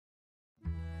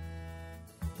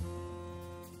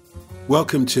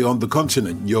Welcome to On the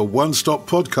Continent, your one-stop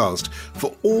podcast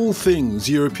for all things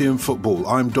European football.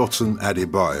 I'm Dotun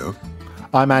Adebayo.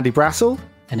 I'm Andy Brassel.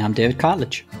 And I'm David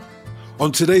Cartledge.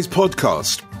 On today's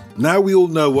podcast, now we all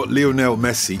know what Lionel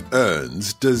Messi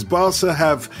earns. Does Barca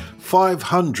have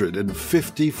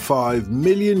 555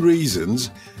 million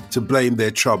reasons to blame their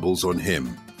troubles on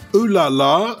him? Ooh la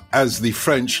la, as the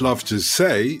French love to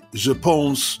say, je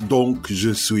pense donc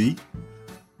je suis.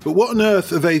 But what on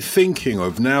earth are they thinking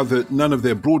of now that none of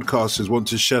their broadcasters want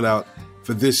to shell out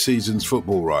for this season's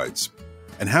football rights?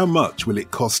 And how much will it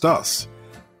cost us?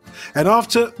 And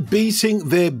after beating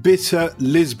their bitter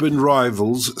Lisbon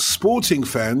rivals, Sporting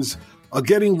fans are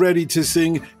getting ready to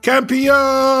sing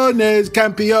Campeones,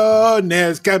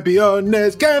 Campeones,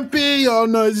 Campeones,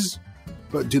 Campeones.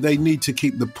 But do they need to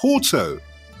keep the Porto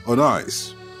on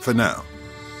ice for now?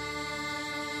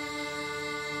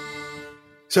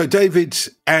 So, David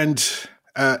and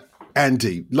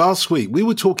Andy, last week we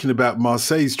were talking about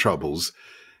Marseille's troubles,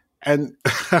 and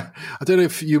I don't know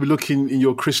if you were looking in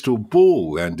your crystal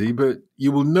ball, Andy, but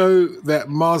you will know that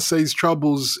Marseille's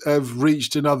troubles have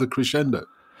reached another crescendo.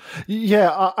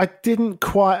 Yeah, I didn't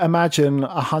quite imagine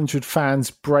 100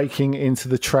 fans breaking into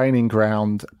the training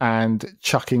ground and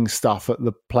chucking stuff at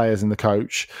the players and the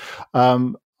coach.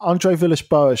 Andre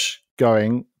Villas-Boas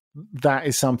going, that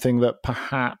is something that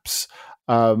perhaps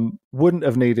wouldn't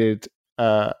have needed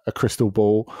a crystal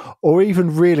ball or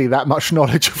even really that much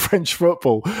knowledge of French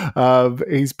football.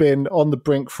 He's been on the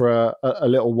brink for a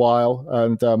little while,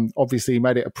 and obviously he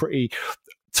made it a pretty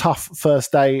tough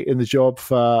first day in the job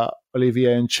for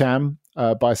Olivier Ntcham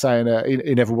by saying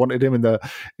he never wanted him in the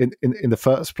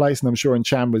first place, and I'm sure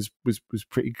Ntcham was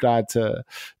pretty glad to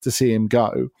see him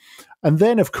go. And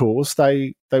then, of course,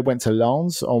 they went to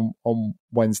Lens on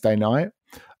Wednesday night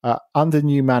under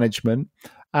new management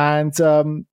and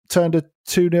turned a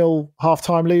 2-0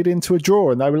 half-time lead into a draw,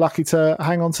 and they were lucky to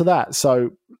hang on to that. So,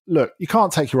 look, you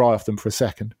can't take your eye off them for a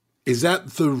second. Is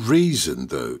that the reason,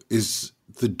 though? Is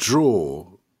the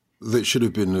draw that should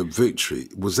have been a victory,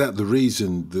 was that the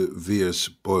reason that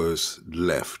Villas-Boas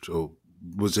left, or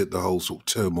was it the whole sort of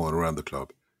turmoil around the club?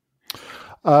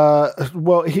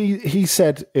 Well, he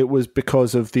said it was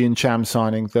because of the Ntcham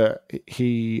signing that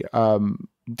he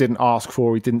didn't ask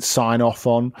for, he didn't sign off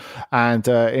on. And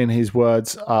in his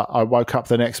words, I woke up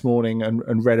the next morning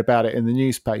and read about it in the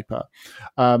newspaper.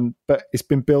 But it's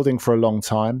been building for a long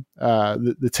time.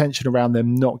 The tension around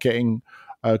them not getting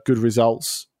good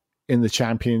results in the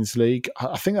Champions League,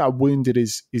 I think that wounded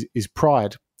his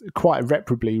pride quite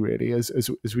irreparably, really,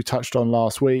 as we touched on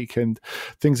last week. And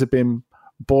things have been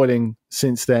boiling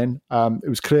since then. It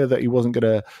was clear that he wasn't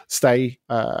going to stay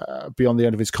beyond the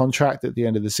end of his contract at the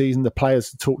end of the season. The players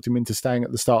had talked him into staying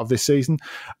at the start of this season,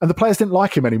 and the players didn't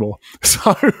like him anymore. So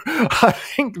I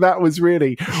think that was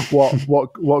really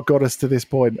what got us to this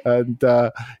point. And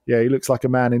he looks like a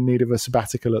man in need of a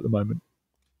sabbatical at the moment.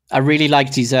 I really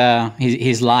liked his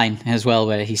line as well,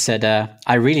 where he said,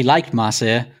 "I really liked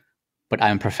Marseille, but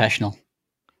I'm professional."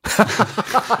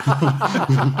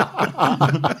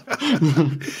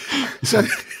 So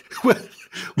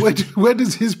where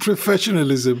does his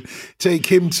professionalism take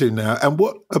him to now? And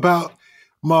what about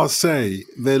Marseille?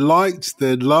 They're liked,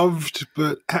 they're loved,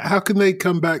 but how can they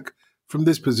come back from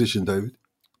this position, David?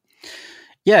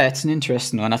 Yeah, it's an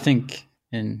interesting one. I think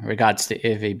in regards to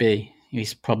AVB,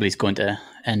 he's probably going to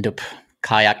end up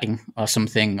kayaking or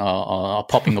something, or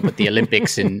popping up at the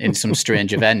Olympics in some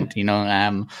strange event,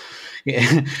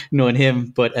 knowing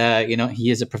him. But, he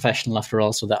is a professional after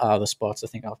all, so there are other sports to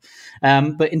think of.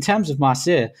 But in terms of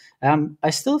Marseille,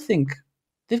 I still think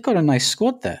they've got a nice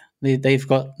squad there. They've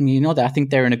got, I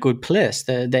think they're in a good place.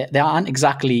 They aren't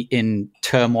exactly in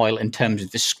turmoil in terms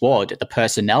of the squad, the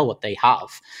personnel, what they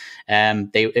have.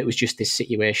 It was just this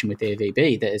situation with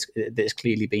AVB that has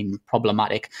clearly been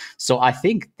problematic. So I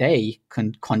think they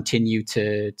can continue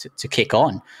to kick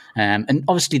on. And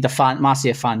obviously the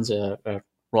Marseille fans are a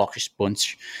raucous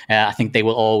bunch. I think they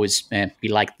will always be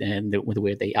like the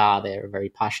way they are. They're a very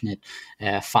passionate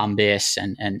fan base,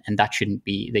 and that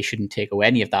they shouldn't take away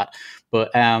any of that.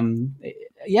 But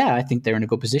I think they're in a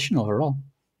good position overall.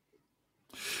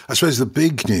 I suppose the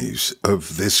big news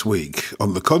of this week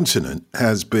on the continent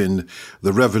has been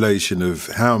the revelation of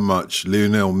how much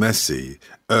Lionel Messi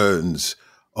earns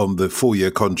on the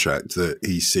 4-year contract that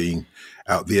he's seeing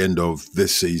out the end of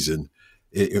this season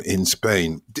in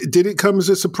Spain. Did it come as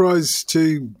a surprise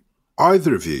to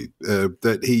either of you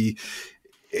that he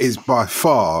is by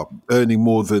far earning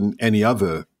more than any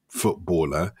other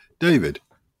footballer? David?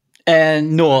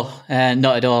 No,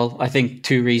 not at all. I think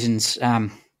two reasons.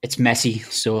 it's Messi,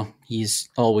 so he's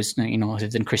always, other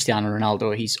than Cristiano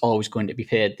Ronaldo, he's always going to be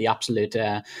paid the absolute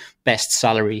best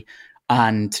salary.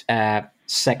 And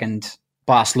second,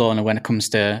 Barcelona, when it comes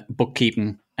to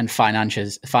bookkeeping and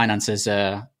finances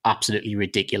are absolutely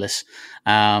ridiculous.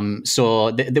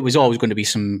 So there was always going to be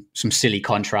some silly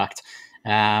contract.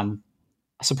 I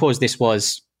suppose this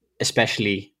was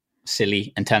especially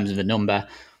silly in terms of the number,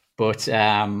 but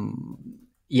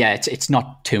it's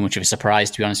not too much of a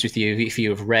surprise, to be honest with you. If you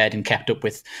have read and kept up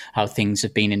with how things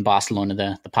have been in Barcelona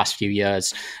the past few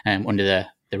years under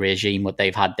the regime, what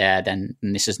they've had there, then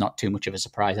this is not too much of a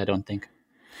surprise, I don't think.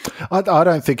 I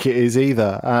don't think it is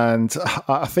either. And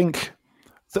I think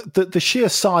the sheer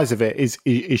size of it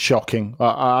is shocking.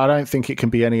 I don't think it can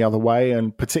be any other way.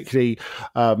 And particularly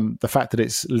the fact that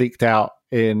it's leaked out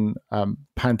in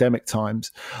pandemic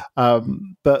times.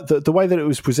 But the way that it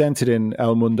was presented in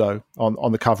El Mundo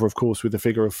on the cover, of course, with the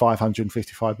figure of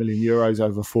 555 million euros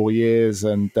over 4 years,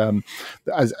 and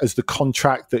as the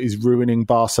contract that is ruining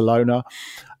Barcelona,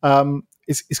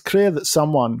 it's clear that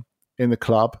someone in the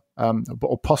club,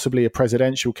 or possibly a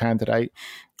presidential candidate,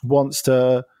 wants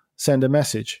to send a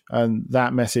message. And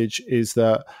that message is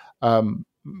that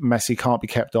Messi can't be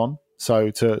kept on.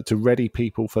 So to ready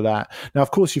people for that. Now,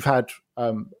 of course, you've had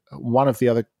one of the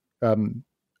other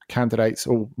candidates,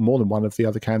 or more than one of the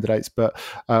other candidates, but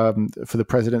for the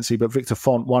presidency, but Victor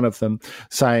Font, one of them,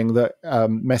 saying that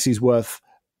Messi's worth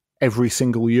every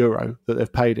single euro that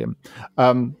they've paid him.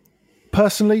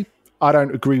 Personally, I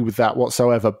don't agree with that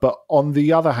whatsoever. But on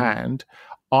the other hand,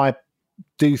 I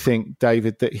do think,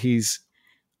 David, that he's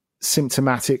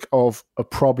symptomatic of a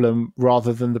problem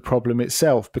rather than the problem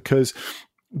itself, because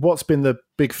what's been the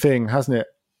big thing, hasn't it,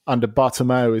 under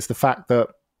Bartomeu, is the fact that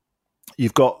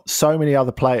you've got so many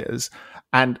other players,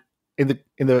 and in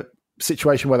the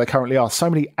situation where they currently are, so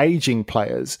many aging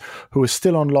players who are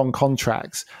still on long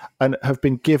contracts and have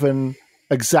been given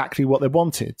exactly what they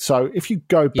wanted. So if you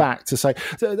go back to say,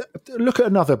 look at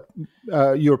another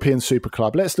European super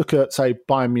club. Let's look at, say,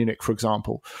 Bayern Munich, for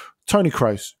example. Toni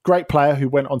Kroos, great player who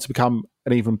went on to become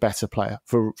an even better player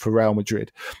for Real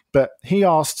Madrid. But he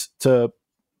asked to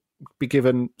be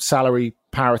given salary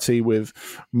parity with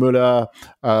Müller,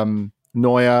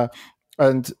 Neuer,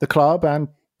 and the club, and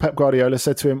Pep Guardiola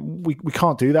said to him, we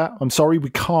can't do that. I'm sorry, we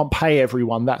can't pay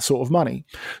everyone that sort of money.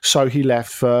 So he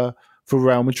left for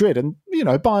Real Madrid. And,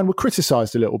 Bayern were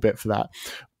criticised a little bit for that.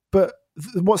 But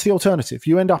what's the alternative?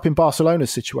 You end up in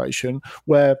Barcelona's situation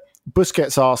where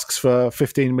Busquets asks for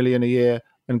 15 million a year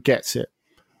and gets it.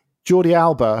 Jordi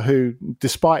Alba, who,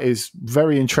 despite his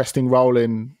very interesting role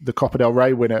in the Copa del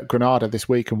Rey win at Granada this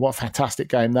week, and what a fantastic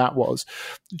game that was,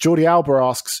 Jordi Alba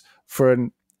asks for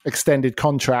an extended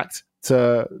contract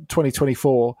to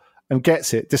 2024 and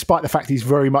gets it, despite the fact he's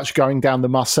very much going down the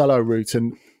Marcelo route,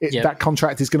 and that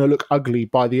contract is going to look ugly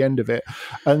by the end of it.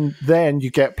 And then you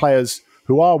get players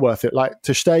who are worth it, like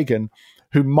Ter Stegen,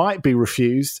 who might be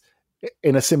refused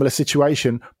in a similar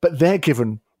situation, but they're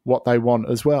given what they want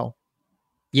as well.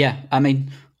 Yeah, I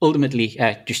mean, ultimately,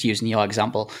 just using your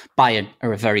example, Bayern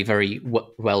are a very, very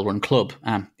well-run club.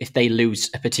 If they lose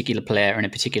a particular player in a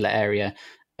particular area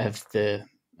of the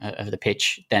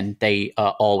pitch, then they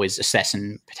are always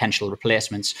assessing potential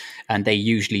replacements, and they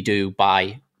usually do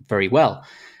buy very well.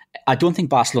 I don't think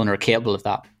Barcelona are capable of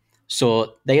that.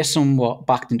 So they are somewhat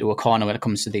backed into a corner when it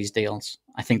comes to these deals.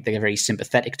 I think they're very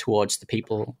sympathetic towards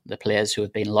the players who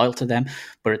have been loyal to them.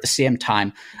 But at the same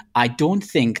time, I don't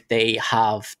think they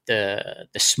have the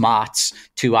smarts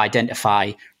to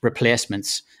identify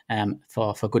replacements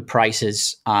for good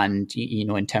prices, and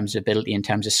in terms of ability, in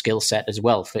terms of skill set as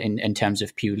well, in terms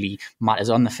of purely matters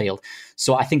on the field.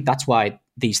 So I think that's why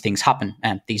these things happen,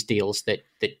 these deals that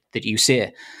you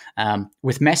say.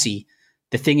 With Messi,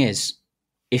 the thing is,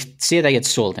 if say they had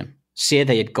sold him, say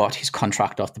they had got his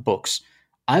contract off the books,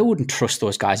 I wouldn't trust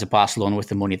those guys at Barcelona with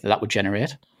the money that would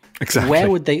generate. Exactly. Where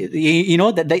would they?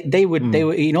 They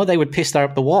would piss there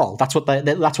up the wall. That's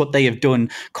what they have done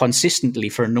consistently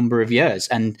for a number of years,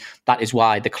 and that is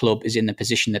why the club is in the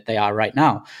position that they are right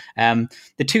now.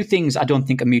 The two things I don't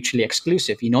think are mutually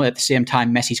exclusive. At the same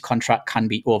time, Messi's contract can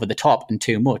be over the top and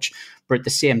too much, but at the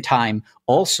same time,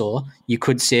 also you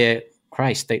could say,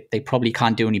 Christ, they probably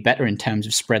can't do any better in terms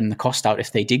of spreading the cost out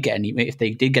if they did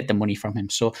get the money from him.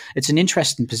 So it's an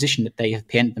interesting position that they have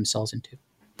painted themselves into.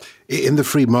 In the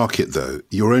free market, though,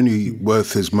 you're only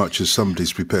worth as much as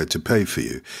somebody's prepared to pay for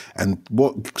you. And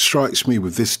what strikes me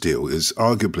with this deal is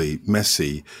arguably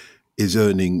Messi is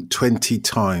earning 20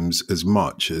 times as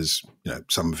much as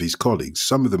some of his colleagues.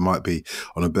 Some of them might be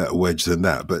on a better wage than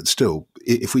that, but still,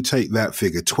 if we take that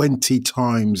figure, 20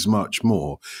 times much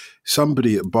more,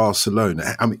 somebody at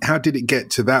Barcelona, I mean, how did it get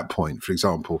to that point, for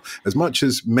example? As much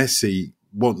as Messi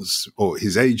wants, or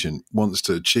his agent wants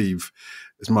to achieve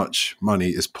as much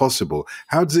money as possible,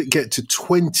 how does it get to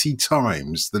 20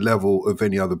 times the level of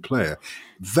any other player?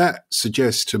 That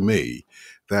suggests to me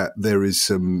that there is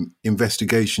some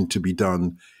investigation to be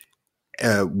done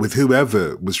with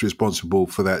whoever was responsible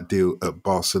for that deal at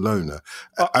Barcelona.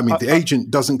 I mean, the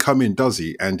agent doesn't come in, does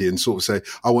he, Andy, and sort of say,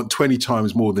 I want 20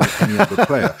 times more than any other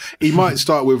player. He might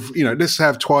start with, let's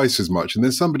have twice as much. And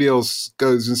then somebody else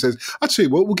goes and says, I tell you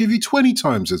what, we'll give you 20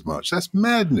 times as much. That's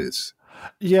madness.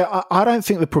 Yeah, I don't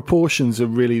think the proportions are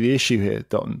really the issue here,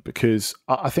 Don, because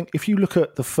I think if you look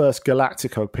at the first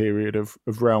Galactico period of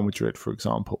Real Madrid, for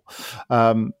example,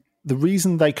 the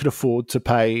reason they could afford to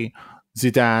pay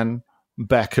Zidane,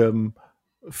 Beckham,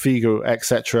 Figo,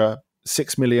 etc.,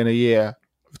 $6 million a year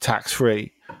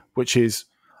tax-free, which is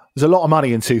there's a lot of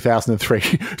money in 2003,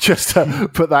 just to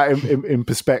put that in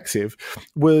perspective,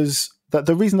 was that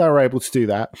the reason they were able to do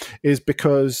that is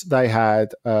because they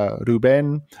had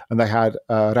Ruben and they had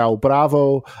Raul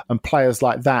Bravo and players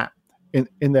like that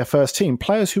in their first team,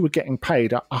 players who were getting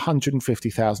paid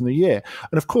 $150,000 a year.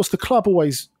 And of course, the club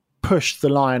always pushed the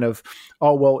line of,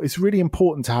 oh, well, it's really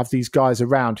important to have these guys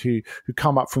around who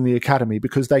come up from the academy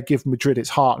because they give Madrid its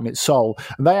heart and its soul.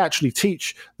 And they actually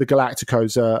teach the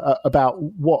Galacticos about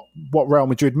what Real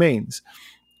Madrid means.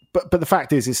 But the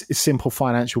fact is, it's simple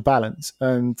financial balance.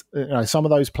 And some of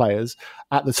those players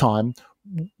at the time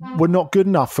were not good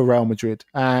enough for Real Madrid.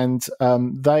 And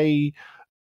they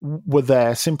were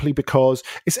there simply because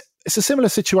it's a similar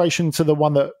situation to the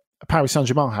one that Paris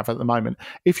Saint-Germain have at the moment.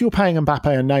 If you're paying Mbappe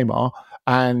and Neymar,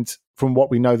 and from what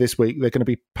we know this week, they're going to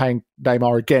be paying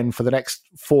Neymar again for the next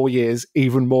 4 years,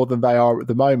 even more than they are at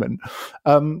the moment,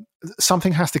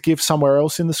 something has to give somewhere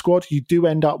else in the squad. You do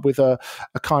end up with a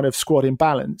kind of squad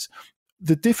imbalance.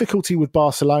 The difficulty with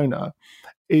Barcelona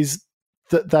is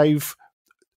that they've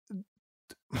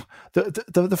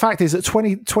the fact is that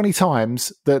 20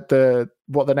 times that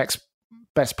what the next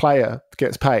best player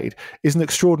gets paid is an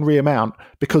extraordinary amount,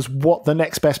 because what the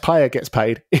next best player gets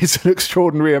paid is an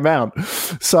extraordinary amount.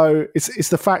 So it's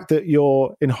the fact that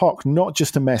you're in hock not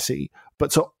just to Messi,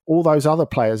 but to all those other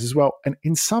players as well. And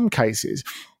in some cases,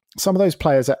 some of those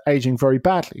players are aging very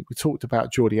badly. We talked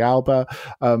about Jordi Alba.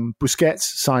 Busquets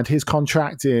signed his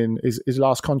contract his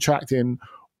last contract in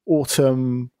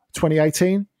autumn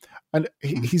 2018. And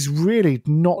he's really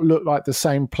not looked like the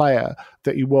same player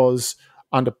that he was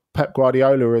under Pep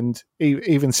Guardiola, and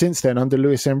even since then under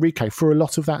Luis Enrique for a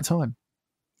lot of that time.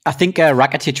 I think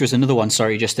Rakitic was another one.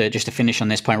 Sorry, just to finish on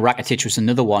this point, Rakitic was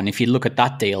another one. If you look at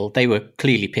that deal, they were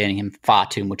clearly paying him far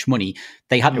too much money.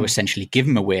 They had to essentially give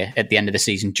him away at the end of the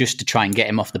season just to try and get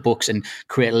him off the books and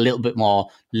create a little bit more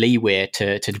leeway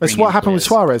to That's what happened with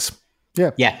Suarez. Yeah.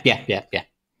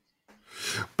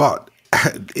 But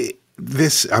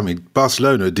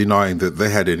Barcelona denying that they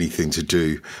had anything to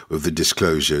do with the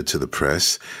disclosure to the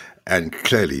press, and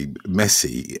clearly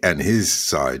Messi and his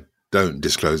side don't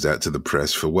disclose that to the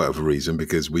press for whatever reason,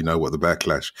 because we know what the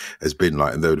backlash has been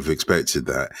like and they would have expected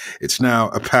that. It's now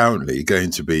apparently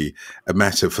going to be a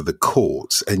matter for the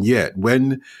courts. And yet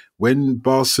when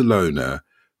Barcelona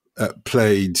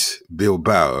played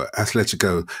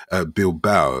Atletico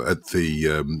Bilbao at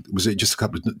the, was it just a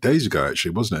couple of days ago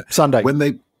actually, wasn't it? Sunday.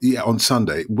 On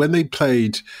Sunday. When they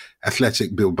played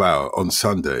Athletic Bilbao on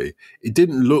Sunday, it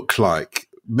didn't look like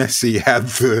Messi had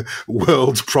the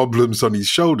world's problems on his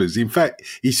shoulders. In fact,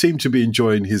 he seemed to be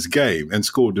enjoying his game and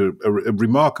scored a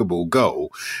remarkable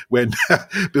goal when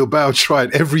Bilbao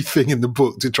tried everything in the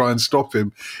book to try and stop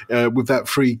him with that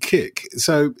free kick.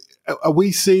 So are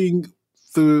we seeing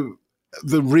the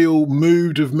real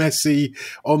mood of Messi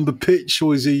on the pitch,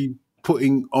 or is he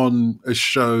putting on a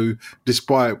show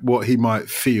despite what he might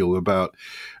feel about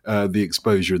the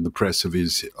exposure in the press of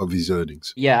his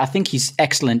earnings? Yeah, I think he's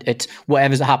excellent at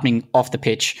whatever's happening off the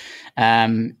pitch,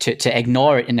 to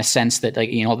ignore it in a sense that, the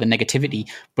negativity.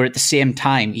 But at the same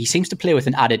time, he seems to play with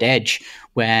an added edge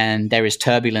when there is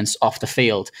turbulence off the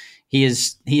field. He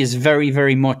is very,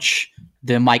 very much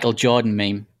the Michael Jordan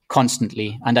meme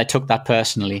constantly, and I took that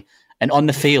personally. And on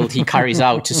the field, he carries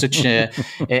out to such an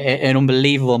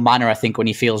unbelievable manner, I think, when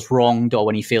he feels wronged or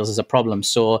when he feels there's a problem.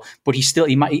 So, but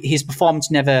his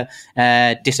performance never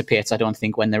dissipates, I don't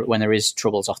think, when there is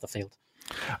troubles off the field.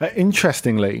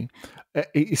 Interestingly,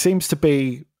 he seems to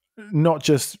be not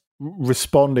just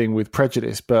responding with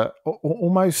prejudice, but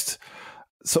almost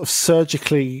sort of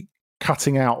surgically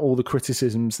cutting out all the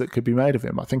criticisms that could be made of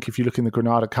him. I think if you look in the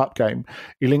Granada Cup game,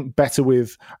 he linked better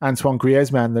with Antoine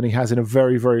Griezmann than he has in a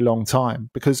very, very long time,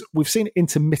 because we've seen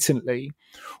intermittently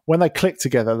when they click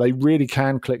together, they really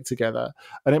can click together,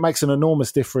 and it makes an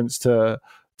enormous difference to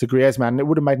Griezmann. It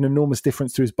would have made an enormous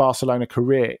difference to his Barcelona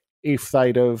career if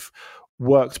they'd have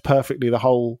worked perfectly the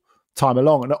whole time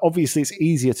along. And obviously it's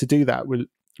easier to do that with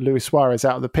Luis Suarez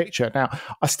out of the picture. Now,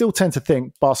 I still tend to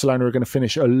think Barcelona are going to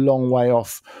finish a long way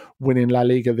off winning La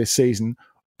Liga this season,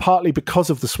 partly because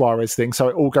of the Suarez thing. So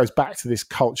it all goes back to this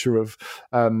culture of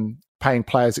paying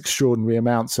players extraordinary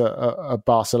amounts at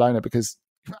Barcelona, because,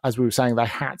 as we were saying, they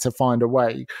had to find a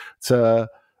way to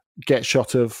get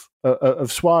shot of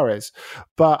Suarez.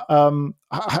 But and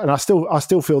I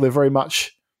still feel they're very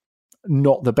much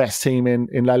not the best team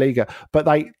in La Liga, but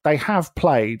they have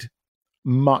played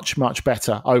much, much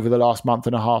better over the last month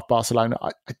and a half, Barcelona.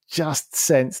 I just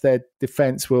sense their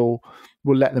defence will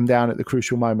let them down at the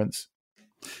crucial moments.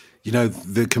 You know,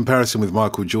 the comparison with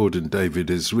Michael Jordan,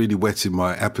 David, is really whetting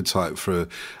my appetite for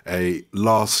a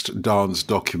Last Dance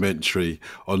documentary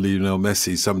on Lionel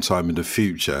Messi sometime in the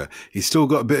future. He's still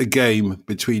got a bit of game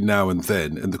between now and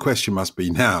then, and the question must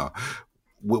be now,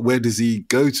 where does he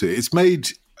go to? It's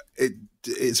made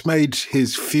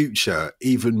his future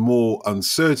even more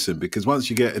uncertain, because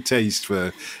once you get a taste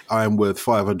for I am worth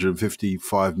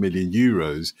 555 million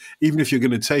euros, even if you're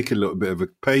going to take a little bit of a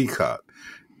pay cut,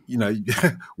 you know,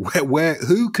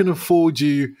 who can afford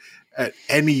you at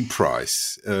any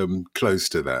price close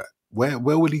to that? Where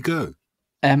will he go?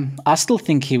 I still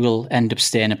think he will end up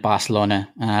staying at Barcelona.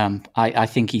 I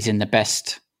think he's in the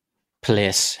best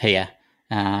place here.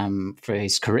 For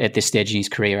his career at this stage in his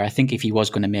career. I think if he was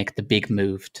going to make the big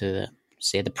move to,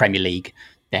 say, the Premier League,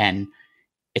 then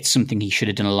it's something he should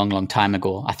have done a long, long time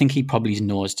ago. I think he probably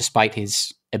knows, despite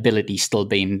his ability still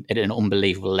being at an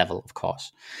unbelievable level, of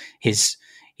course, his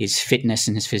fitness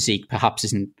and his physique perhaps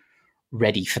isn't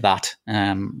ready for that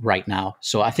right now.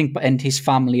 So I think, and his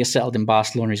family is settled in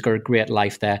Barcelona. He's got a great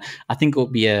life there. I think it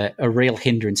would be a real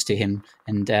hindrance to him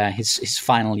and his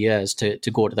final years to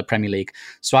go to the Premier League.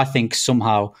 So I think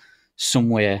somehow,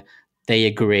 somewhere, they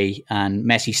agree, and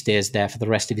Messi stays there for the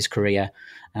rest of his career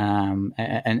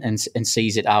and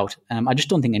sees it out. I just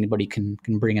don't think anybody can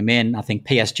bring him in. I think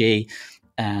PSG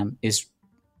is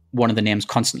one of the names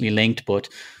constantly linked, but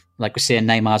like we're saying,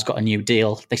 Neymar's got a new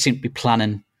deal. They seem to be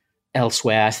planning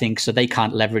elsewhere, I think, so they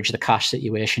can't leverage the cash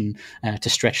situation to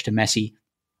stretch to Messi.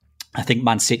 I think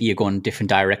Man City are going a different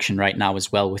direction right now as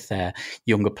well with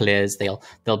younger players. They'll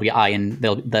be eyeing.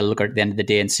 They'll look at the end of the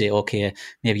day and say, okay,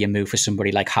 maybe a move for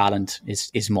somebody like Haaland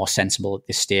is more sensible at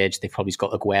this stage. They've probably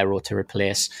got Aguero to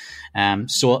replace.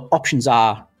 So options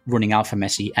are running out for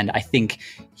Messi, and I think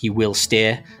he will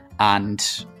stay. And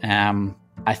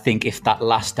I think if that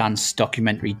Last Dance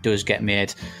documentary does get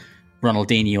made,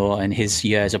 Ronaldinho and his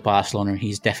years at Barcelona,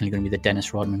 he's definitely going to be the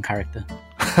Dennis Rodman character.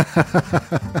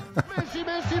 Messi,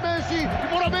 Messi, Messi,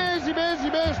 for a Messi,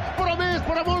 Messi, Messi, for a Messi,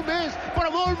 for a molt Messi, for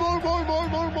a molt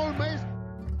Messi.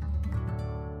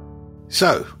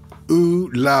 So, ooh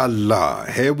la la,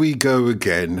 here we go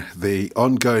again, the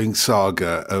ongoing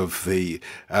saga of the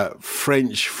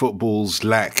French football's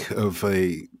lack of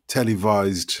a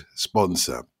televised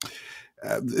sponsor.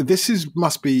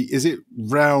 Must be, is it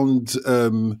round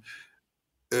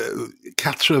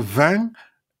 80?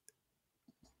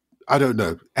 I don't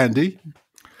know. Andy?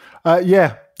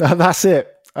 Yeah, that's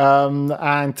it. And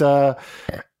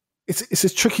it's a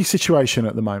tricky situation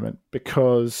at the moment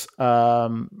because,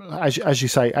 as you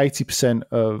say, 80%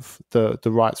 of the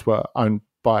rights were owned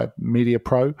by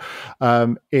MediaPro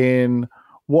in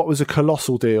what was a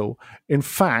colossal deal. In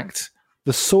fact,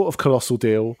 the sort of colossal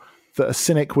deal that a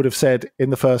cynic would have said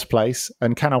in the first place,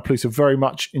 and Canal Plus are very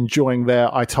much enjoying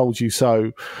their "I told you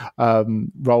so"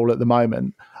 role at the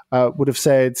moment, would have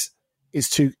said it's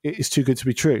too good to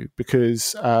be true,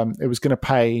 because it was going to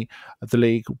pay the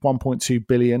league 1.2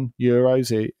 billion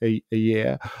euros a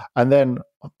year, and then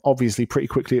obviously pretty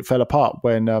quickly it fell apart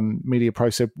when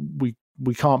MediaPro said we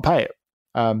can't pay it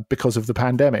because of the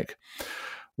pandemic.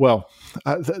 Well,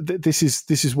 this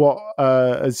is what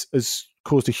has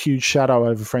caused a huge shadow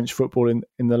over French football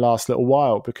in the last little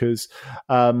while, because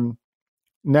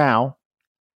now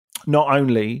not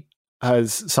only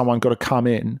has someone got to come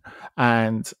in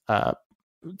and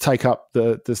take up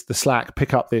the slack,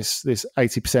 pick up this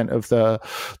 80% of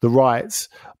the rights,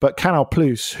 but Canal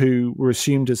Plus, who were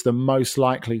assumed as the most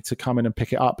likely to come in and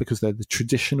pick it up because they're the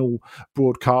traditional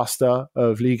broadcaster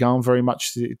of Ligue 1, very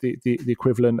much the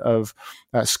equivalent of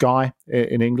Sky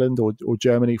in England or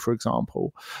Germany, for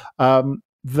example.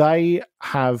 They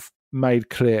have made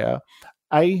clear,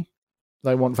 A,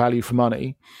 they want value for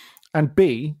money, And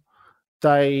B,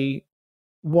 they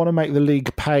want to make the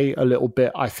league pay a little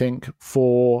bit, I think,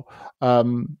 for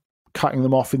cutting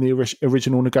them off in the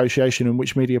original negotiation in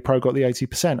which Media Pro got the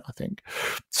 80%, I think.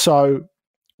 So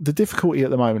the difficulty at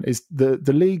the moment is the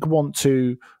league want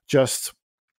to just,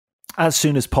 as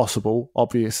soon as possible,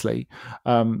 obviously,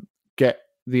 get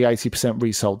the 80%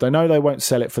 resold. They know they won't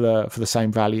sell it for the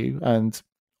same value, and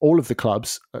all of the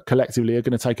clubs collectively are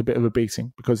going to take a bit of a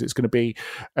beating because it's going to be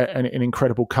an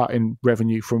incredible cut in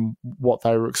revenue from what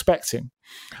they were expecting.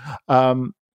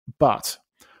 But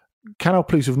Canal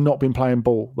Plus have not been playing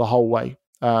ball the whole way.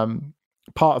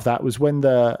 Part of that was when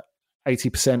the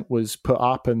 80% was put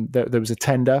up and there was a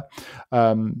tender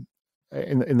in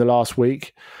the last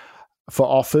week for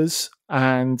offers,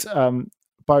 and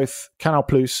both Canal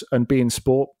Plus and beIN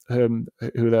Sport, who are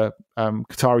the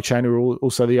Qatari chain, who are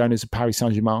also the owners of Paris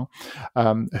Saint-Germain,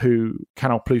 who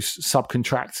Canal Plus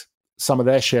subcontract some of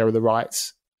their share of the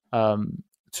rights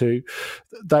to,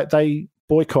 they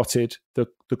boycotted the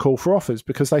call for offers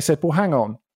because they said, well, hang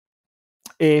on,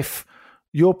 if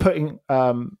you're putting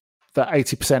the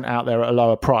 80% out there at a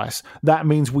lower price, that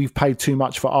means we've paid too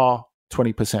much for our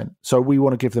 20%, so we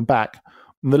want to give them back.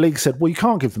 And the league said, well, you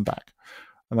can't give them back.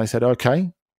 And they said,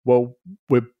 okay, well,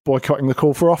 we're boycotting the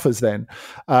call for offers then.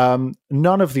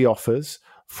 None of the offers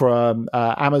from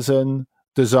Amazon,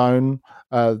 DAZN,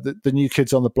 the new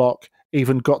kids on the block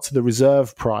even got to the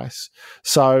reserve price.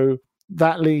 So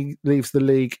that leaves the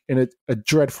league in a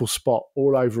dreadful spot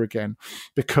all over again,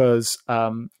 because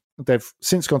they've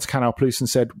since gone to Canal Plus and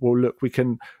said, well, look, we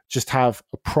can just have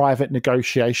a private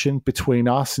negotiation between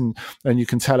us and you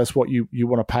can tell us what you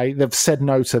want to pay. They've said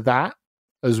no to that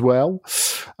as well.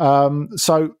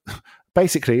 So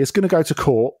basically it's going to go to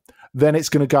court, then it's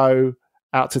going to go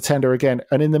out to tender again.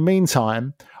 And in the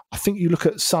meantime, I think you look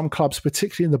at some clubs,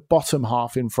 particularly in the bottom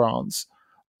half in France,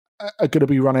 are going to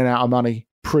be running out of money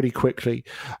pretty quickly.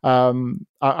 I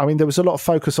mean, there was a lot of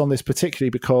focus on this,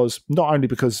 particularly because not only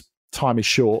because time is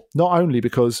short, not only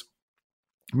because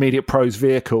Media Pro's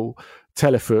vehicle,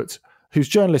 Telefoot, whose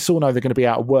journalists all know they're going to be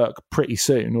out of work pretty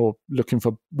soon or looking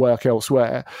for work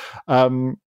elsewhere,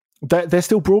 they're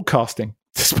still broadcasting,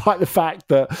 despite the fact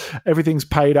that everything's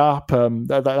paid up.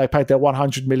 They paid their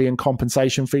 100 million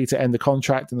compensation fee to end the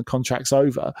contract and the contract's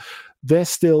over. They're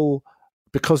still,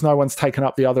 because no one's taken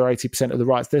up the other 80% of the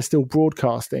rights, they're still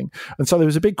broadcasting. And so there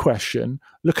was a big question.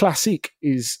 Le Classique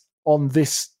is on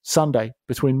this Sunday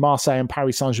between Marseille and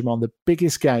Paris Saint-Germain, the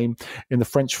biggest game in the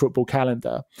French football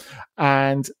calendar.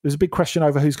 And there's a big question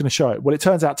over who's going to show it. Well, it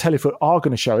turns out Telefoot are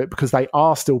going to show it because they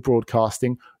are still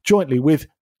broadcasting jointly with,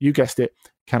 you guessed it,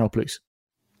 Canal Plus.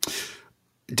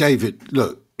 David,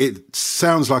 look, it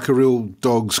sounds like a real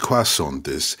dog's croissant,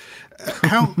 this.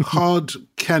 How hard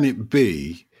can it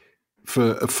be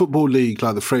for a football league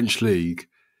like the French League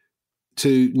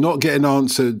to not get an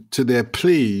answer to their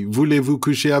plea, voulez-vous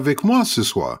coucher avec moi ce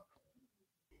soir?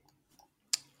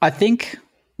 I think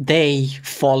they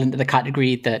fall into the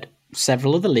category that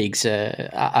several other leagues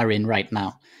are in right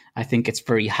now. I think it's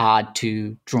very hard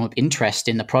to drum up interest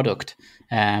in the product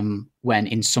when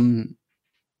in some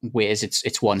ways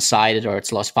it's one-sided or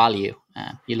it's lost value.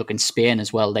 You look in Spain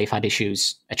as well, they've had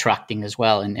issues attracting as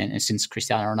well. And since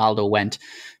Cristiano Ronaldo went,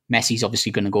 Messi's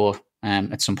obviously going to go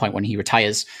at some point when he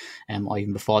retires, or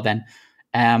even before then.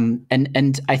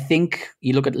 And I think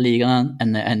you look at Ligue 1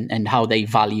 and how they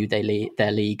value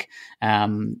their league.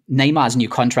 Neymar's new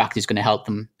contract is going to help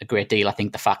them a great deal. I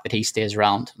think the fact that he stays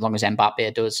around as long as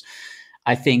Mbappe does,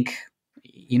 I think,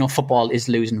 football is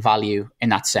losing value in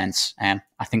that sense.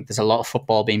 I think there's a lot of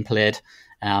football being played.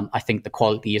 I think the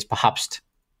quality is perhaps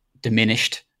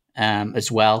diminished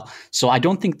as well. So I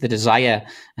don't think the desire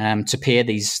to pay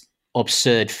these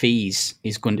absurd fees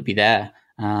is going to be there.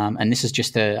 And this is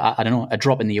just a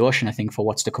drop in the ocean, I think, for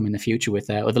what's to come in the future with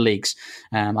other leagues.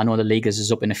 I know the Ligue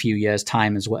is up in a few years'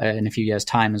 time as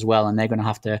well, and they're going to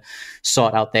have to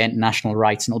sort out their international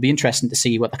rights, and it'll be interesting to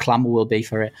see what the clamour will be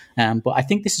for it. But I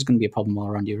think this is going to be a problem all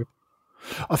around Europe.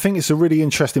 I think it's a really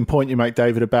interesting point you make,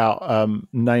 David, about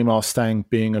Neymar staying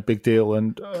being a big deal,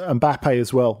 and Mbappe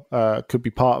as well could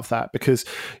be part of that, because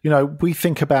we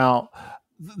think about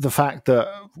the fact that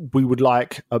we would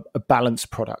like a balanced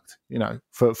product,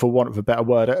 for want of a better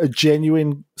word, a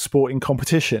genuine sporting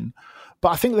competition. But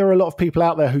I think there are a lot of people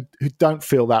out there who don't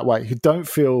feel that way, who don't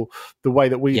feel the way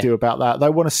that we do about that. They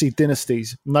want to see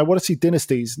dynasties, and they want to see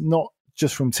dynasties not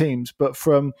just from teams, but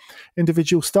from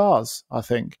individual stars, I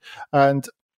think. And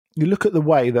you look at the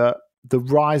way that the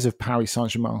rise of Paris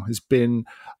Saint-Germain has been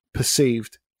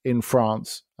perceived in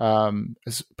France,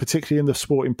 particularly in the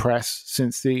sporting press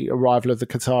since the arrival of the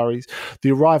Qataris.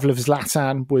 The arrival of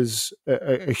Zlatan was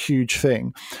a huge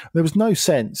thing. There was no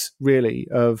sense really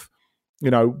of,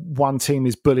 one team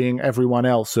is bullying everyone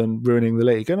else and ruining the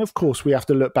league. And of course, we have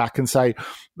to look back and say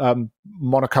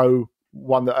Monaco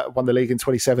won the league in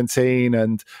 2017,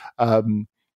 and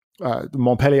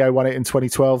Montpellier won it in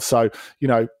 2012. So,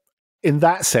 in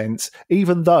that sense,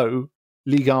 even though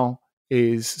Ligue 1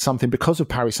 is something, because of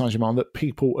Paris Saint-Germain, that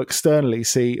people externally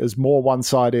see as more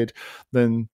one-sided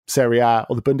than Serie A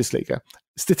or the Bundesliga,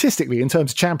 statistically, in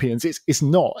terms of champions, it's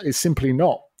not. It's simply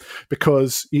not,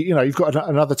 because you've got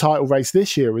another title race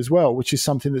this year as well, which is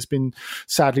something that's been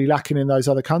sadly lacking in those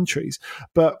other countries.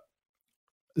 But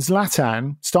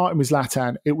Zlatan, starting with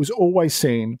Zlatan, it was always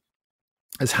seen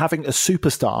as having a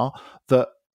superstar that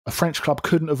a French club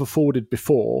couldn't have afforded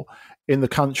before in the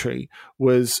country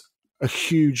was a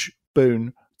huge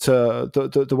boon to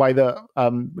the way that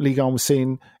Ligue 1 was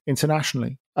seen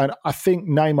internationally. And I think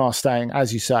Neymar staying,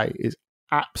 as you say, is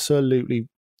absolutely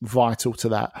vital to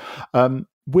that.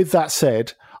 With that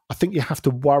said, I think you have to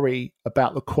worry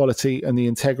about the quality and the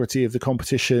integrity of the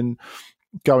competition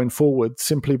going forward,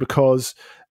 simply because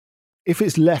if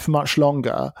it's left much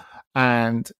longer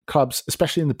and clubs,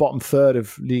 especially in the bottom third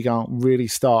of Ligue 1, really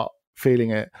start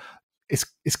feeling it,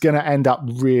 it's going to end up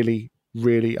really,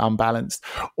 really unbalanced.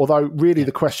 Although really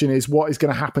the question is, what is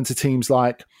going to happen to teams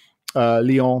like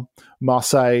Lyon,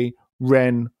 Marseille,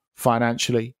 Rennes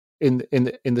financially in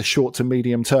the short to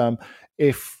medium term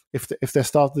if they're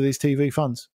starved of these TV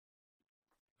funds?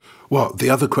 Well, the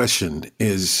other question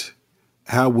is,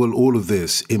 how will all of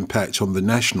this impact on the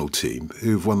national team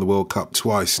who've won the World Cup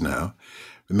twice now?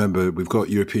 Remember, we've got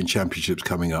European Championships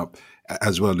coming up,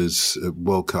 as well as a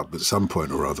World Cup at some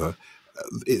point or other.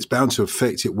 It's bound to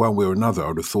affect it one way or another, I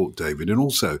would have thought, David. And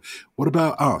also, what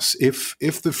about us? If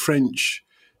the French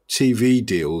TV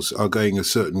deals are going a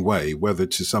certain way, whether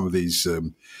to some of these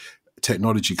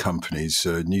technology companies,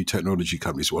 new technology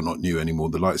companies, well, not new anymore,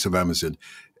 the likes of Amazon,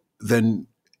 then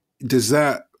does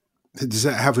that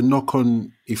have a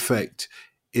knock-on effect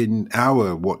in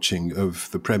our watching of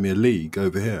the Premier League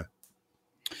over here?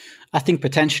 I think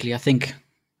potentially. I think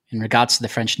in regards to the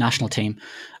French national team,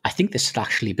 I think this would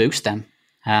actually boost them.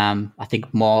 I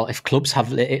think more if clubs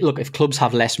have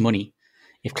less money,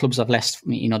 if clubs have less,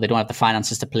 they don't have the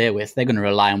finances to play with, they're going to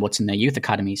rely on what's in their youth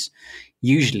academies.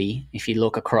 Usually, if you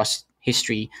look across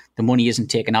history, the money isn't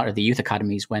taken out of the youth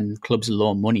academies. When clubs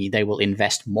loan money, they will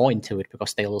invest more into it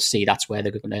because they will see that's where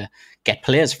they're going to get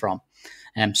players from.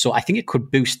 So I think it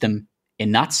could boost them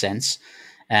in that sense.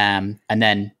 And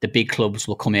then the big clubs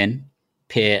will come in,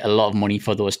 pay a lot of money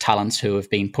for those talents who have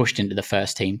been pushed into the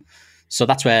first team. So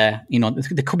that's where,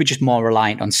 they could be just more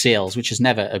reliant on sales, which is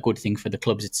never a good thing for the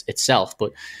clubs itself.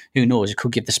 But who knows, it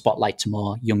could give the spotlight to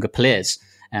more younger players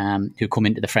who come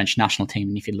into the French national team.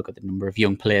 And if you look at the number of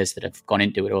young players that have gone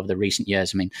into it over the recent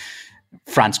years, I mean,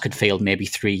 France could field maybe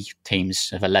 3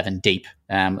 teams of 11 deep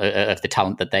of the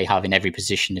talent that they have in every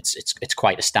position. It's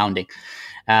quite astounding.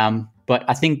 But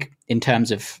I think in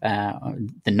terms of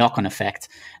the knock-on effect,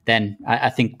 then I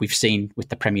think we've seen with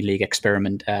the Premier League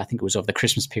experiment, I think it was over the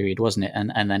Christmas period, wasn't it?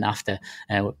 And then after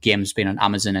games being on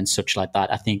Amazon and such like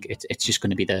that, I think it's just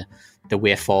going to be the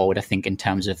way forward, I think, in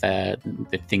terms of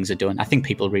the things are done. I think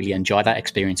people really enjoy that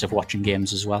experience of watching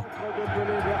games as well.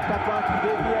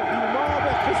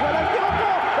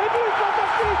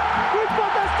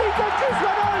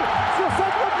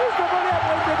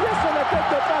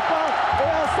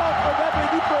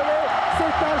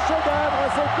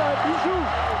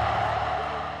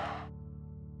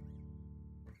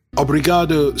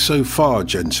 Obrigado so far,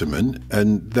 gentlemen,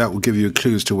 and that will give you a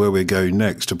clue as to where we're going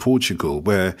next, to Portugal,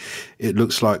 where it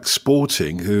looks like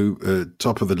Sporting, who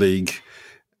top of the league,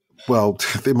 well,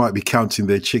 they might be counting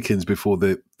their chickens before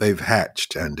they've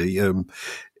hatched, Andy.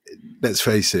 Let's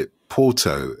face it,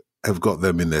 Porto have got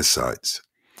them in their sights.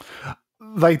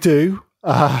 They do,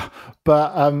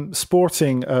 but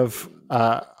Sporting have...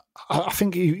 I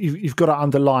think you've got to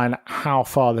underline how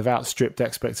far they've outstripped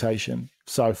expectation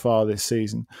so far this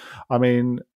season. I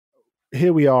mean,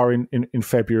 here we are in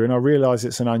February, and I realise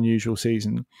it's an unusual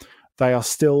season. They are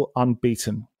still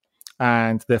unbeaten,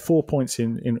 and they're 4 points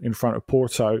in front of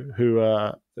Porto, who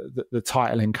are the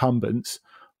title incumbents.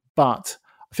 But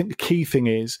I think the key thing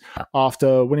is,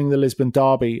 after winning the Lisbon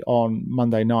derby on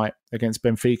Monday night against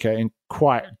Benfica in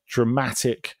quite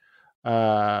dramatic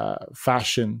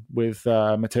fashion, with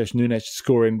Mateus Nunes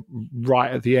scoring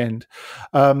right at the end,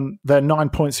 they're 9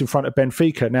 points in front of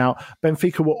Benfica. Now,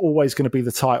 Benfica were always going to be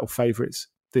the title favourites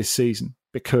this season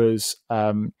because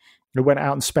who went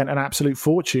out and spent an absolute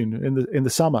fortune in the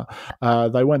summer.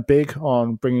 They went big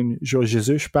on bringing Jorge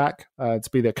Jesus back to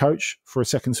be their coach for a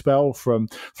second spell from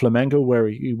Flamengo, where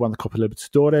he won the Copa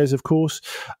Libertadores, of course.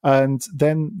 And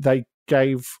then they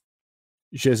gave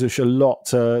Jesus a lot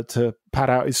to pad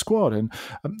out his squad. And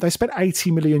they spent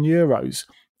 80 million euros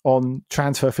on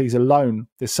transfer fees alone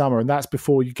this summer. And that's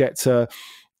before you get to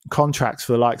contracts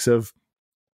for the likes of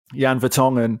Jan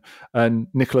Vertonghen and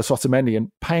Nicolas Otamendi, and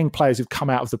paying players who've come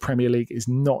out of the Premier League is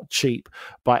not cheap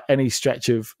by any stretch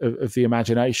of the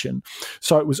imagination.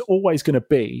 So it was always going to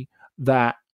be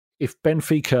that if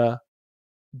Benfica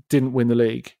didn't win the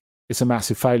league, it's a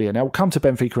massive failure. Now, we'll come to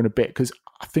Benfica in a bit because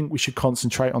I think we should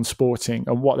concentrate on Sporting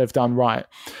and what they've done right.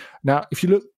 Now, if you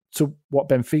look to what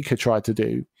Benfica tried to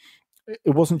do,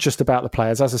 it wasn't just about the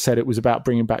players. As I said, it was about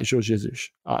bringing back Jorge Jesus.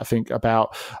 I think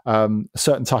about a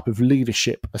certain type of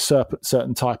leadership, a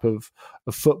certain type of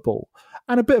football,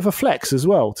 and a bit of a flex as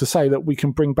well to say that we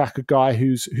can bring back a guy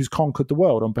who's conquered the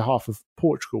world on behalf of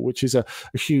Portugal, which is a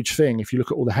huge thing. If you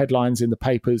look at all the headlines in the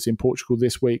papers in Portugal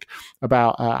this week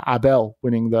about Abel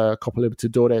winning the Copa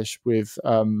Libertadores with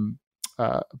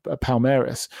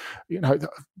Palmeiras,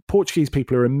 Portuguese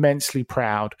people are immensely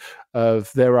proud of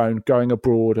their own going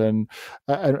abroad and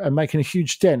making a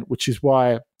huge dent, which is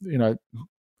why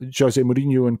Jose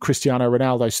Mourinho and Cristiano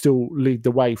Ronaldo still lead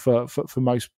the way for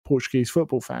most Portuguese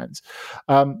football fans.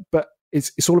 But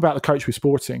it's all about the coach with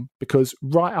Sporting, because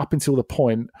right up until the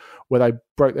point where they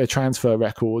broke their transfer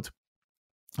record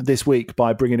this week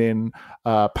by bringing in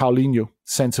Paulinho,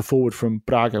 centre forward from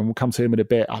Braga, and we'll come to him in a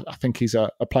bit. I think he's a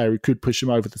player who could push him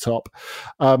over the top.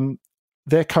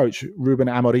 Their coach, Ruben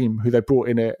Amorim, who they brought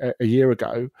in a year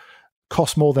ago,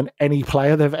 cost more than any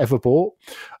player they've ever bought.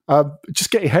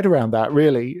 Just get your head around that,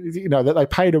 really. That they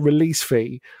paid a release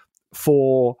fee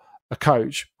for a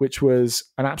coach, which was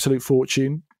an absolute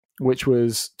fortune, which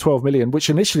was 12 million, which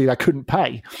initially they couldn't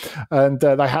pay. And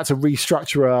they had to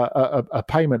restructure a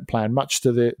payment plan, much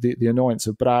to the annoyance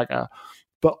of Braga.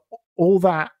 But all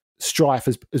that strife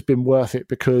has been worth it,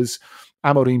 because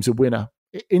Amorim's a winner.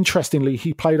 Interestingly,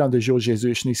 he played under Jorge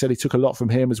Jesus, and he said he took a lot from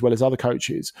him as well as other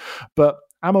coaches. But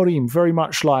Amorim, very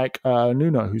much like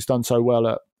Nuno, who's done so well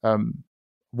at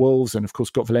Wolves and, of course,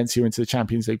 got Valencia into the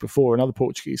Champions League before, another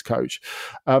Portuguese coach.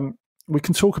 We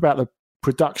can talk about the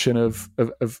production of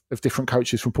different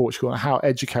coaches from Portugal and how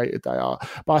educated they are.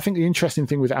 But I think the interesting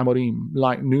thing with Amorim,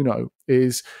 like Nuno,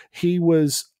 is he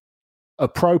was a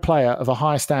pro player of a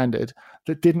high standard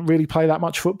that didn't really play that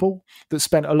much football, that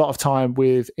spent a lot of time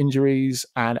with injuries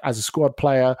and as a squad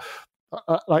player,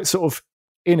 like sort of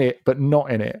in it, but not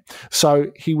in it.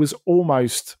 So he was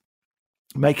almost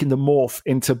making the morph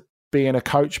into being a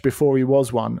coach before he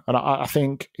was one. And I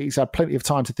think he's had plenty of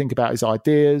time to think about his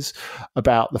ideas,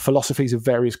 about the philosophies of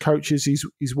various coaches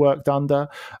he's worked under,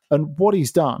 and what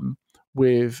he's done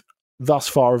with, thus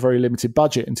far, a very limited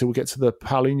budget until we get to the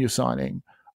Paulinho signing,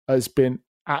 has been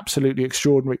absolutely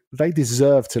extraordinary. They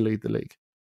deserve to lead the league.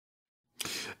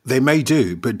 They may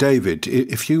do, but David,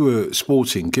 if you were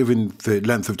Sporting, given the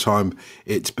length of time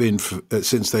it's been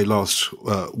since they last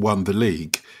won the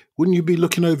league, wouldn't you be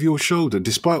looking over your shoulder,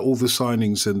 despite all the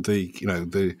signings and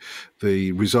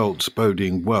the results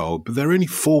boding well? But they're only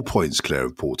 4 points clear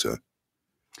of Porto.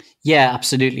 Yeah,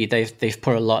 absolutely. They've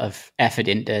put a lot of effort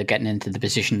into getting into the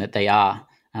position that they are.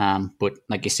 But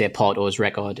like you say, Porto's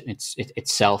record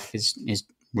itself is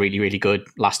really, really good.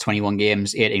 Last 21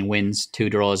 games, 18 wins, 2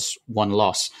 draws, 1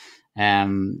 loss.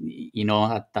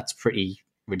 That's pretty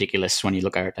ridiculous when you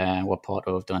look at what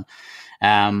Porto have done.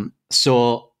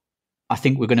 So I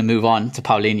think we're going to move on to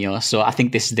Paulinho. So I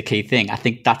think this is the key thing. I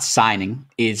think that signing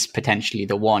is potentially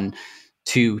the one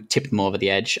to tip them over the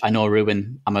edge. I know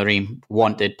Ruben Amorim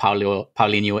wanted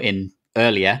Paulinho in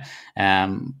earlier,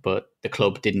 but the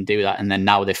club didn't do that. And then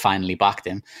now they finally backed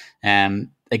him.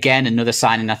 Again, another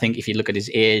signing, I think, if you look at his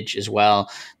age as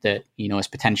well, that, is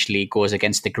potentially goes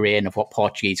against the grain of what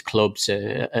Portuguese clubs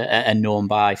are known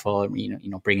by for,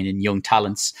 bringing in young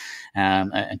talents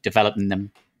and developing them,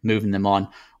 moving them on.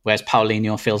 Whereas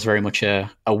Paulinho feels very much a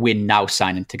win now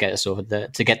signing to get us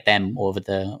to get them over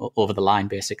the line,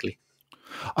 basically.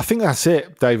 I think that's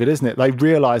it, David, isn't it? They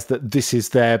realise that this is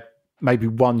their maybe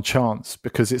one chance,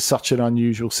 because it's such an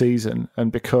unusual season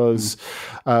and because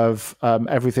of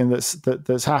everything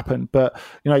that's happened. But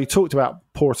you talked about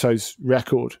Porto's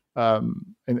record in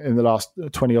the last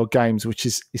 20 odd games, which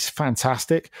is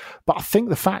fantastic. But I think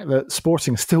the fact that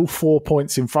Sporting are still 4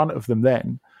 points in front of them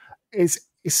then is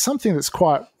something that's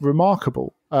quite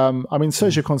remarkable.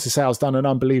 Sergio Conceição's done an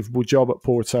unbelievable job at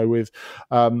Porto with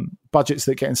budgets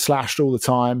that are getting slashed all the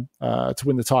time to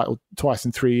win the title twice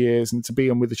in 3 years, and to be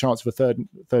on with the chance of a third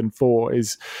and four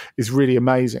is really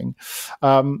amazing.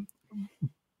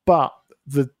 But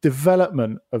the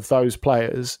development of those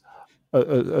players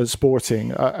at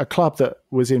Sporting, a club that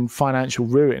was in financial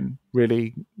ruin,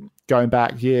 really going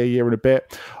back year and a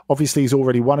bit. Obviously, he's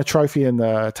already won a trophy in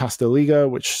the Taça da Liga,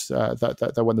 which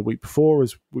they won the week before,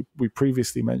 as we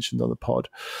previously mentioned on the pod.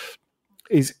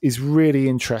 Is really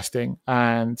interesting.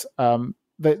 And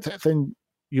then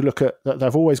you look at that;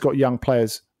 they've always got young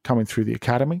players coming through the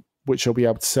academy, which will be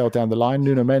able to sell down the line.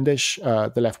 Nuno Mendes,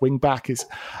 the left wing back, is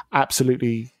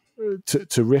absolutely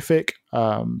terrific.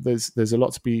 There's a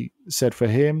lot to be said for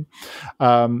him.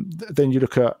 Then you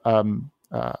look at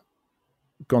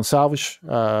Gonçalves,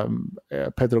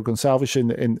 Pedro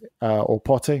Gonçalves or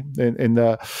Pote in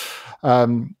the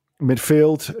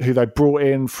midfield, who they brought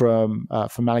in from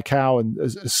Malacao and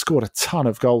has scored a ton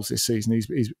of goals this season.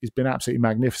 He's been absolutely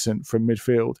magnificent from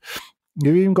midfield.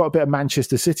 You've even got a bit of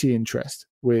Manchester City interest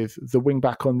with the wing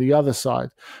back on the other side,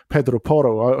 Pedro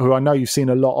Porro, who I know you've seen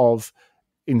a lot of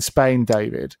in Spain,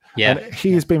 David. Yeah. And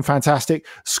he has been fantastic.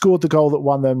 Scored the goal that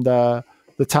won them the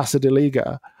Taça da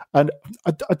Liga. And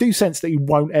I do sense that he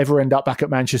won't ever end up back at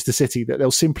Manchester City, that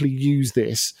they'll simply use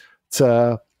this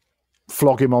to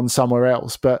flog him on somewhere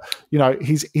else. But,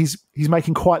 he's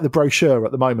making quite the brochure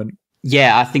at the moment.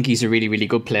 Yeah, I think he's a really, really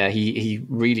good player. He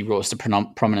really rose to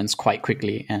prominence quite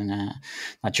quickly in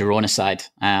that Girona side.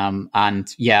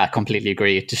 And yeah, I completely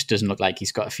agree. It just doesn't look like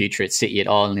he's got a future at City at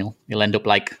all. And he'll end up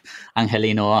like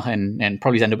Angelino and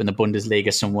probably end up in the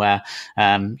Bundesliga somewhere.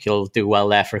 He'll do well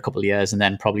there for a couple of years and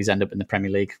then probably end up in the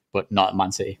Premier League, but not at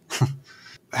Man City.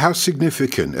 How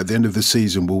significant at the end of the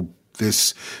season will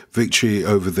this victory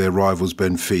over their rivals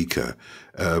Benfica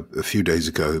a few days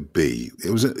ago be?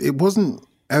 It wasn't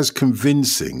as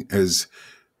convincing as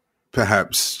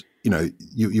perhaps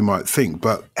you might think.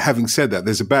 But having said that,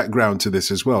 there's a background to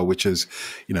this as well, which is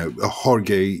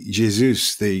Jorge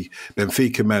Jesus, the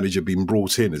Benfica manager, being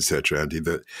brought in, etc. Andy,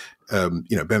 that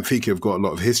Benfica have got a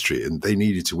lot of history, and they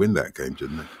needed to win that game,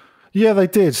 didn't they? Yeah, they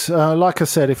did. Like I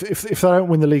said, if they don't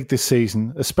win the league this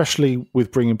season, especially with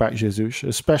bringing back Jesus,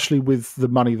 especially with the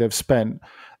money they've spent,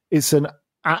 it's an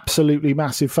absolutely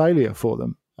massive failure for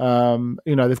them.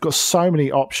 They've got so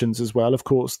many options as well. Of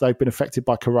course, they've been affected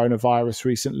by coronavirus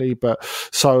recently, but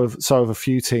so have a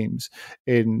few teams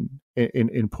in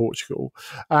Portugal.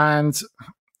 And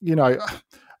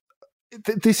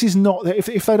this is not,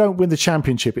 if they don't win the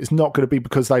championship, it's not going to be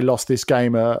because they lost this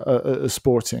game at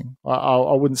Sporting.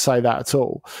 I wouldn't say that at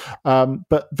all.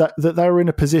 But that they were in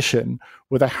a position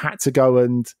where they had to go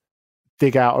and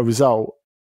dig out a result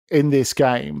in this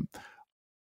game,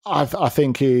 I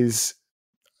think is.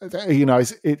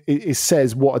 It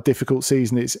says what a difficult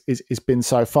season it's been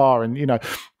so far. And,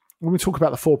 when we talk about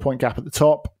the 4-point gap at the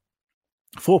top,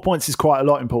 4 points is quite a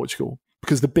lot in Portugal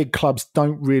because the big clubs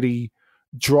don't really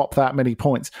drop that many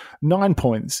points. 9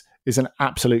 points is an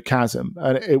absolute chasm.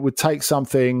 And it would take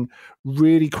something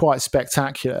really quite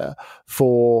spectacular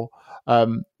for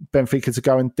Benfica to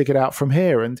go and dig it out from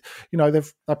here. And, they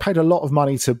paid a lot of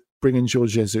money to bring in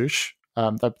Jorge Jesus.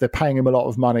 They're paying him a lot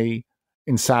of money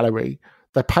in salary.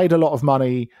 They paid a lot of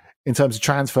money in terms of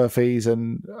transfer fees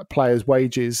and players'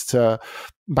 wages to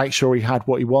make sure he had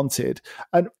what he wanted.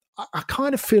 And I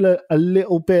kind of feel a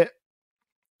little bit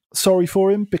sorry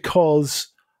for him because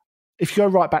if you go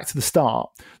right back to the start,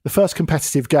 the first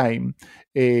competitive game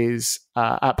is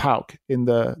at PAOK in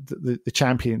the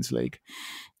Champions League.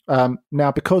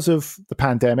 Now, because of the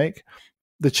pandemic,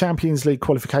 the Champions League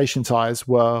qualification ties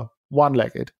were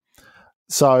one-legged.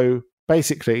 So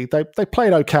basically, they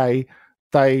played okay.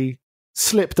 They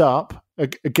slipped up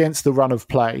against the run of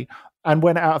play and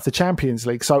went out of the Champions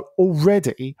League. So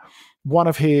already one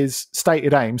of his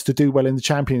stated aims to do well in the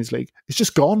Champions League is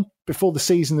just gone before the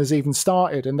season has even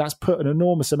started. And that's put an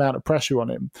enormous amount of pressure on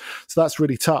him. So that's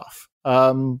really tough.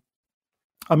 On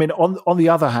the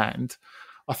other hand,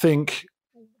 I think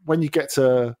when you get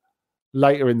to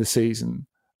later in the season,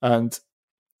 and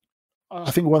I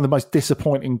think one of the most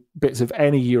disappointing bits of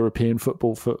any European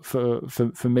football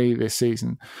for me this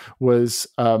season was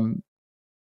Jorge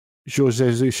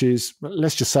Jesus's,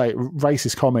 let's just say,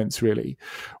 racist comments, really,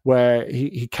 where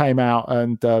he came out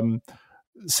and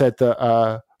said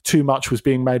that too much was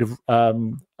being made of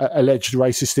alleged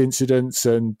racist incidents,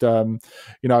 and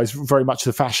it's very much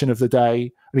the fashion of the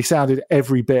day. And he sounded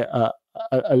every bit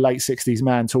a late 60s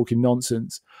man talking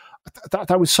nonsense.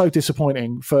 That was so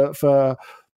disappointing for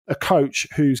a coach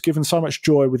who's given so much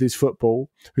joy with his football,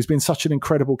 who's been such an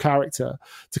incredible character,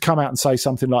 to come out and say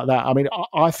something like that. I mean,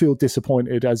 I feel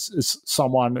disappointed as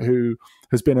someone who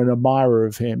has been an admirer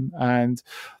of him, and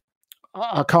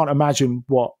I can't imagine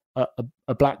what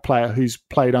a black player who's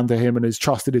played under him and has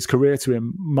trusted his career to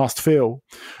him must feel.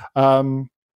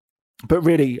 But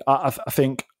really, I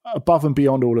think above and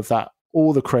beyond all of that,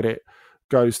 all the credit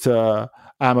goes to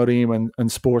Amorim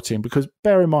and Sporting, because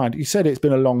bear in mind, you said it's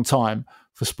been a long time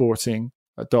for Sporting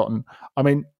at Dotton. I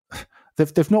mean,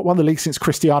 they've not won the league since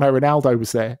Cristiano Ronaldo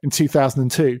was there in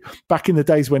 2002, back in the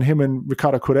days when him and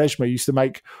Ricardo Quaresma used to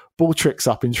make ball tricks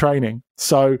up in training.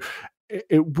 So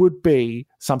it would be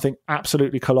something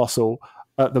absolutely colossal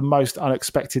at the most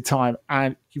unexpected time.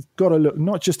 And you've got to look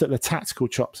not just at the tactical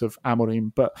chops of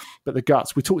Amorim, but the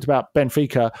guts. We talked about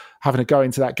Benfica having to go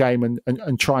into that game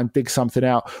and try and dig something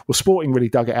out. Well, Sporting really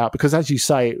dug it out because, as you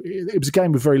say, it was a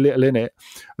game with very little in it.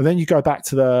 And then you go back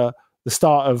to the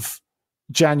start of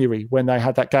January when they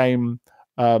had that game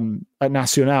at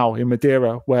Nacional in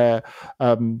Madeira, where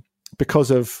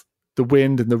because of the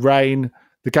wind and the rain,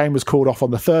 the game was called off on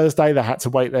the Thursday. They had to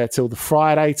wait there till the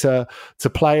Friday to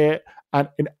play it. And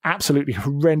in absolutely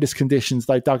horrendous conditions,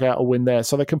 they dug out a win there.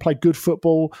 So they can play good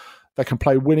football. They can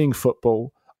play winning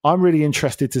football. I'm really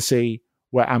interested to see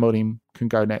where Amorim can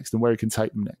go next and where he can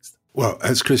take them next. Well,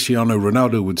 as Cristiano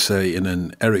Ronaldo would say in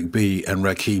an Eric B. and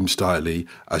Raheem style,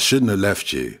 I shouldn't have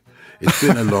left you. It's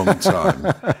been a long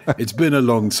time. It's been a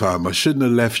long time. I shouldn't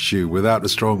have left you without a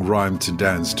strong rhyme to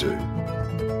dance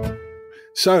to.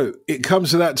 So it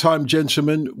comes to that time,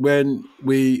 gentlemen, when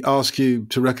we ask you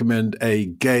to recommend a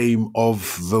game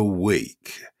of the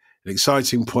week. An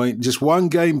exciting point. Just one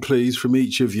game, please, from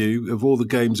each of you, of all the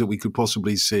games that we could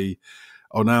possibly see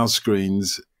on our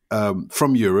screens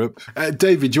from Europe.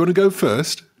 David, do you want to go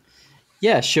first?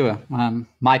 Yeah, sure.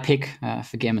 My pick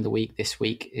for game of the week this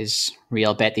week is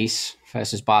Real Betis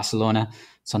versus Barcelona.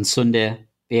 It's on Sunday,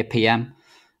 8 p.m.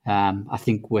 I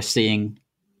think we're seeing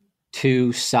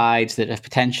two sides that have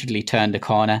potentially turned a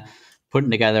corner, putting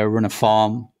together a run of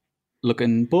form,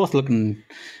 both looking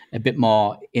a bit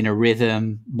more in a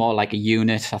rhythm, more like a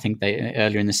unit. I think they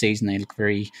earlier in the season they looked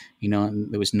very,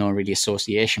 there was no really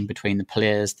association between the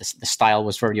players. The style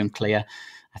was very unclear.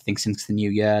 I think since the new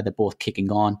year they're both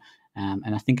kicking on,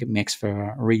 and I think it makes for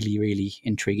a really, really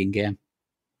intriguing game.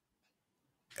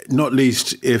 Not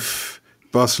least if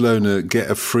Barcelona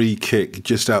get a free kick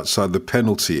just outside the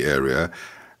penalty area.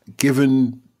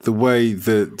 Given the way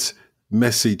that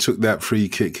Messi took that free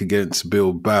kick against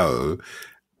Bilbao,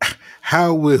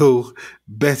 how will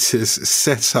Betis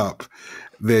set up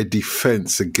their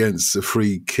defence against the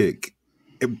free kick?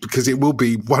 Because it will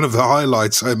be one of the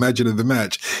highlights, I imagine, of the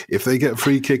match. If they get a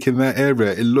free kick in that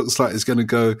area, it looks like it's going to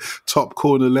go top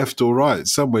corner, left or right,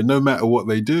 somewhere, no matter what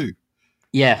they do.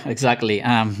 Yeah, exactly.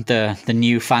 The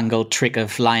newfangled trick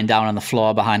of lying down on the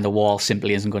floor behind the wall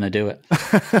simply isn't going to do it.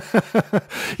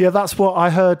 Yeah, that's what I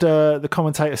heard the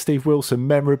commentator Steve Wilson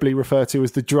memorably refer to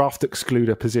as the draft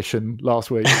excluder position last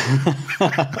week.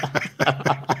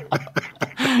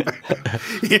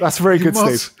 That's very good,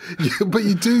 Steve. But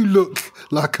you do look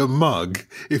like a mug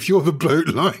if you're the bloke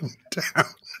lying down.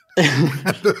 and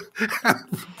the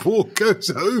ball goes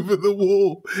over the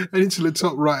wall and into the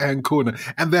top right-hand corner.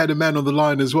 And they had a man on the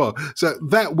line as well. So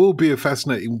that will be a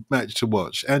fascinating match to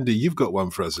watch. Andy, you've got one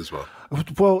for us as well.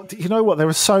 Well, you know what? There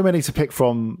are so many to pick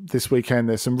from this weekend.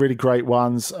 There's some really great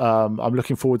ones. I'm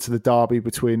looking forward to the derby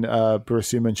between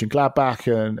Borussia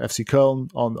Mönchengladbach and FC Köln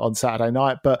on Saturday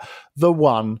night. But the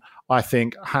one, I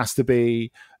think, has to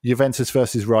be Juventus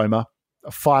versus Roma,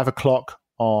 5 o'clock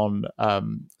on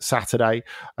Saturday,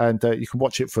 and you can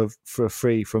watch it for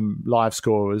free from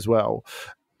LiveScore as well.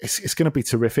 It's going to be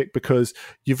terrific because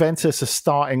Juventus are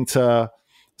starting to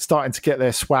get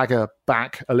their swagger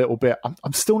back a little bit.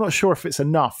 I'm still not sure if it's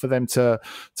enough for them to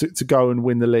go and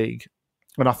win the league,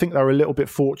 and I think they're a little bit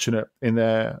fortunate in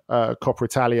their Coppa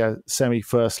Italia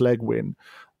semi-first leg win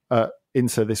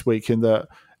Inter this week, in that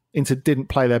Inter didn't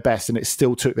play their best, and it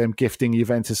still took them gifting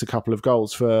Juventus a couple of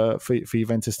goals for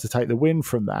Juventus to take the win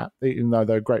from that, even though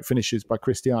they're great finishes by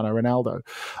Cristiano Ronaldo.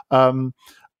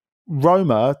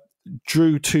 Roma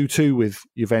drew 2-2 with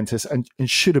Juventus and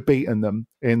should have beaten them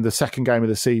in the second game of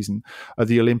the season at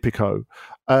the Olimpico.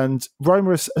 And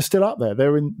Roma are still up there.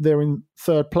 They're in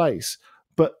third place,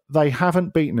 but they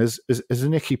haven't beaten, as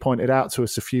Nicky pointed out to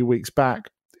us a few weeks back.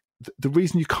 The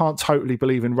reason you can't totally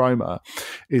believe in Roma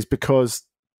is because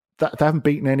they haven't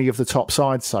beaten any of the top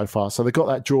sides so far. So they got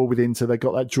that draw with Inter, they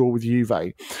got that draw with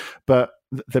Juve, but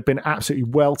they've been absolutely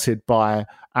welted by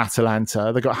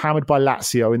Atalanta. They got hammered by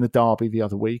Lazio in the derby the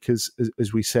other week, as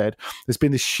we said. There's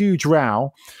been this huge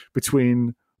row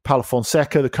between Paulo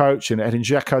Fonseca, the coach, and Edin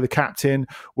Dzeko, the captain,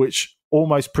 which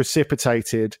almost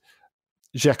precipitated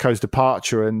Dzeko's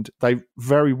departure, and they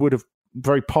very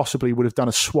possibly would have done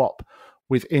a swap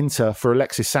with Inter for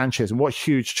Alexis Sanchez. And what a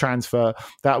huge transfer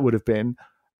that would have been,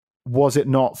 was it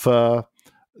not for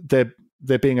there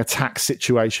being a tax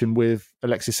situation with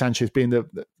Alexis Sanchez being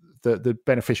the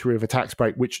beneficiary of a tax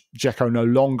break, which Dzeko no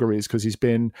longer is because he's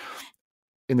been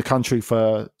in the country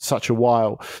for such a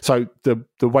while. So the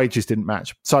wages didn't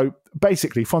match. So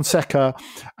basically, Fonseca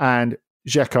and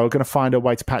Dzeko are going to find a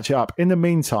way to patch it up. In the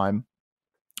meantime,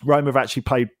 Roma have actually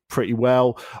played pretty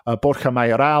well. Borja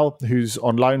Mayoral, who's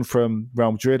on loan from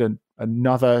Real Madrid, and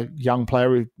another young player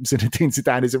who Zinedine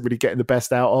Zidane isn't really getting the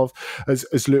best out of,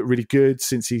 has looked really good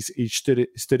since he stood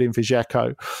in for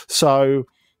Dzeko. So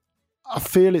I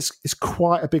feel it's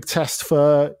quite a big test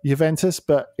for Juventus,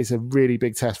 but it's a really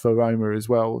big test for Roma as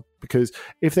well, because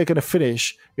if they're going to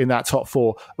finish in that top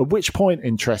four, at which point,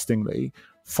 interestingly,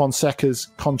 Fonseca's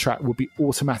contract would be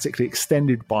automatically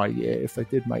extended by a year if they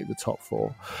did make the top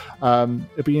four.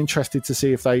 It'd be interesting to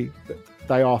see if they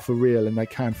are for real and they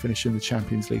can finish in the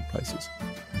Champions League places.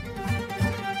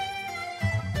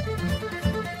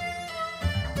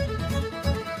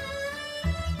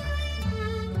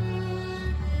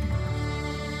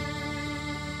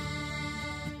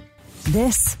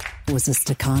 This was a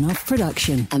Stakhanov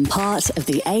production and part of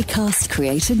the Acast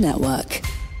Creative Network.